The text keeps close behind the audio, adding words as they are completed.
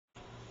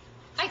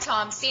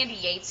Tom, Sandy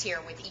Yates here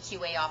with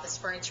EQA Office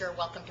Furniture.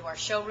 Welcome to our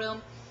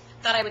showroom.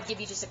 Thought I would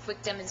give you just a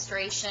quick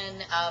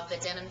demonstration of the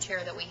denim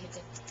chair that we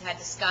had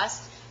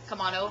discussed.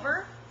 Come on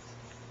over.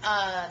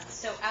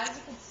 So as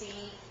you can see,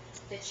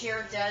 the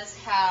chair does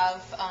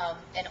have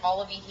an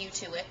olivey hue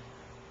to it.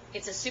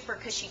 It's a super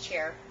cushy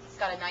chair. It's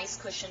got a nice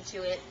cushion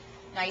to it,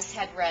 nice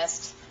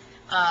headrest.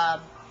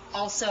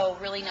 Also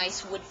really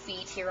nice wood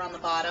feet here on the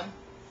bottom.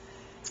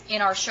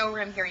 In our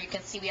showroom here, you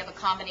can see we have a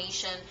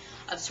combination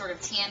of sort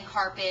of tan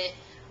carpet,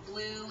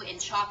 blue and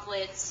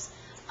chocolates,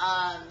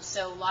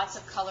 so lots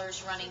of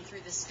colors running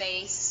through the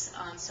space.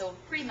 So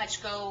pretty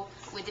much go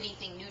with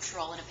anything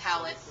neutral in a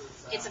palette.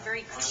 It's a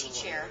very cushy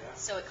chair,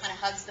 so it kind of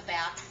hugs the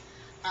back.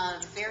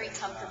 Very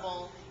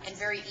comfortable and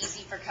very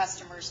easy for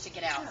customers to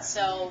get out.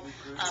 So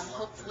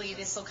hopefully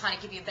this will kind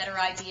of give you a better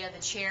idea of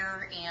the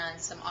chair and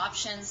some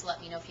options.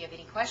 Let me know if you have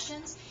any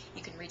questions.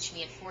 You can reach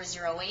me at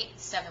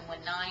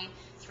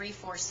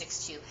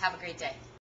 408-719-3462. Have a great day.